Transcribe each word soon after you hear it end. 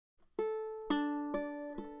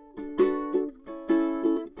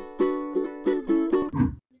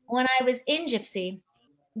when I was in Gypsy,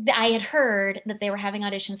 I had heard that they were having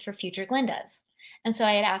auditions for future Glindas. And so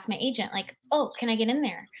I had asked my agent, like, oh, can I get in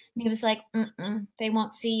there? And he was like, they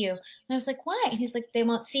won't see you. And I was like, why? And he's like, they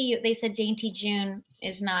won't see you. They said Dainty June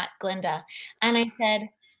is not Glinda. And I said,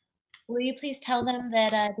 will you please tell them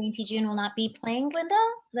that Dainty June will not be playing Glinda?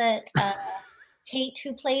 That Kate,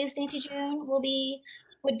 who plays Dainty June, would be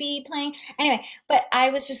playing. Anyway, but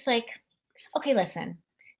I was just like, okay, listen,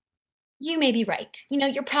 you may be right. You know,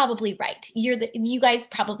 you're probably right. You guys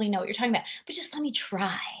probably know what you're talking about, but just let me try.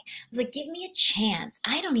 I was like, give me a chance.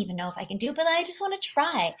 I don't even know if I can do it, but I just want to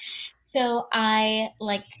try. So I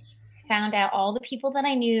like found out all the people that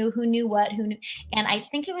I knew, who knew what, who knew. And I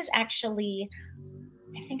think it was actually,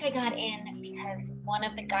 I think I got in because one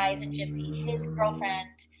of the guys in Gypsy, his girlfriend,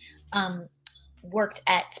 worked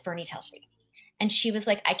at Spurney Telsey. And she was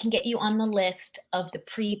like, I can get you on the list of the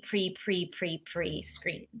pre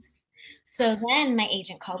screens. So then my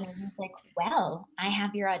agent called me and he was like, well, I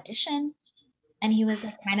have your audition. And he was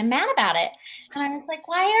like kind of mad about it. And I was like,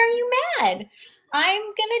 why are you mad? I'm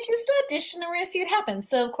going to just audition and we're going to see what happens.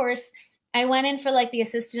 So of course I went in for like the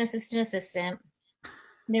assistant.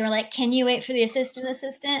 They were like, can you wait for the assistant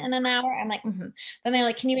in an hour? I'm like, mm-hmm. Then they're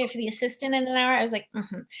like, can you wait for the assistant in an hour? I was like,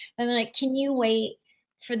 mm-hmm. Then they're like, can you wait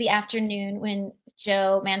for the afternoon when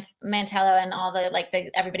Joe Mantello and all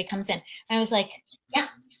everybody comes in? And I was like, yeah.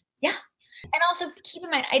 And also keep in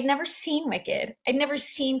mind, I'd never seen Wicked. I'd never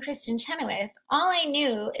seen Kristen Chenoweth. All I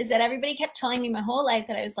knew is that everybody kept telling me my whole life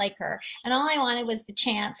that I was like her. And all I wanted was the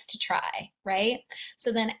chance to try, right?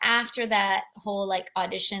 So then after that whole like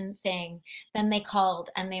audition thing, then they called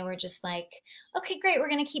and they were just like, okay, great. We're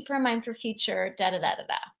going to keep her in mind for future,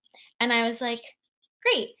 da-da-da-da-da. And I was like,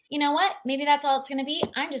 great. You know what? Maybe that's all it's going to be.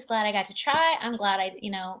 I'm just glad I got to try. I'm glad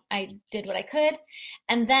I did what I could.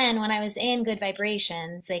 And then when I was in Good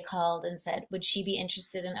Vibrations, they called and said, would she be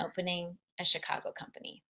interested in opening a Chicago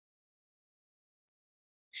company?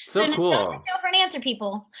 So cool. Don't take no for an answer,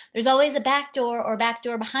 people. There's always a back door or back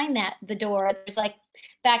door behind the door. There's like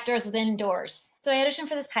back doors within doors. So I auditioned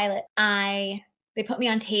for this pilot. They put me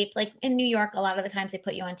on tape. Like in New York, a lot of the times they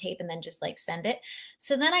put you on tape and then just like send it.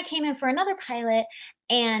 So then I came in for another pilot,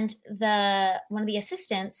 and one of the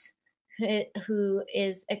assistants who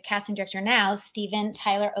is a casting director now, Stephen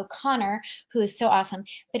Tyler O'Connor, who is so awesome.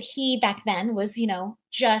 But he back then was,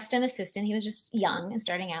 just an assistant. He was just young and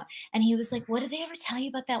starting out. And he was like, what did they ever tell you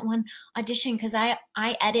about that one audition? Because I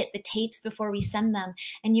edit the tapes before we send them.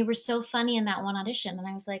 And you were so funny in that one audition. And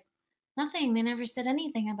I was like, nothing. They never said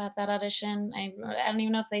anything about that audition. I don't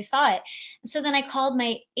even know if they saw it. So then I called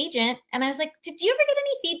my agent and I was like, did you ever get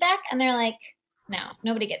any feedback? And they're like, no,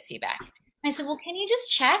 nobody gets feedback. And I said, well, can you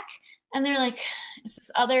just check? And they're like, it's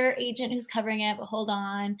this other agent who's covering it, but hold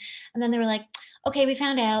on. And then they were like, okay, we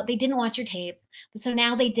found out they didn't watch your tape. So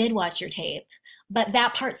now they did watch your tape, but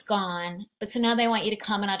that part's gone. But so now they want you to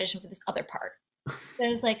come and audition for this other part. So I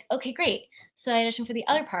was like, okay, great. So I auditioned for the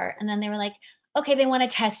other part. And then they were like, okay, they want to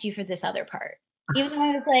test you for this other part. Even though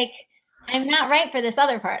I was like, I'm not right for this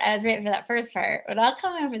other part. I was right for that first part, but I'll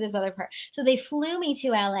come in for this other part. So they flew me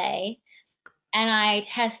to LA and I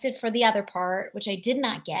tested for the other part, which I did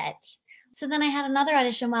not get. So then I had another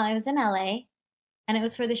audition while I was in LA, and it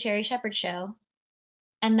was for the Sherry Shepherd show.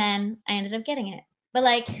 And then I ended up getting it. But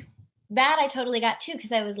like that I totally got too,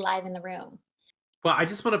 because I was live in the room. Well, I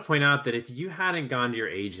just want to point out that if you hadn't gone to your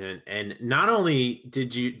agent, and not only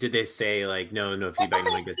did they say like, no feedback,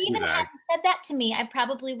 no one gets Steven feedback. hadn't said that to me, I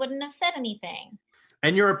probably wouldn't have said anything.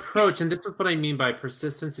 And your approach, and this is what I mean by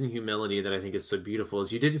persistence and humility that I think is so beautiful,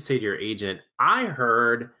 is you didn't say to your agent, I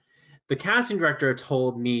heard the casting director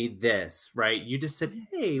told me this, right? You just said,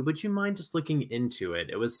 hey, would you mind just looking into it?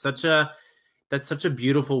 It was that's such a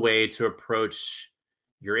beautiful way to approach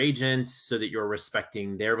your agent, so that you're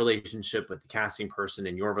respecting their relationship with the casting person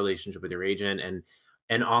and your relationship with your agent,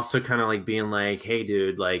 and also kind of like being like, hey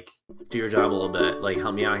dude, like do your job a little bit, like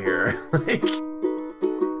help me out here. Like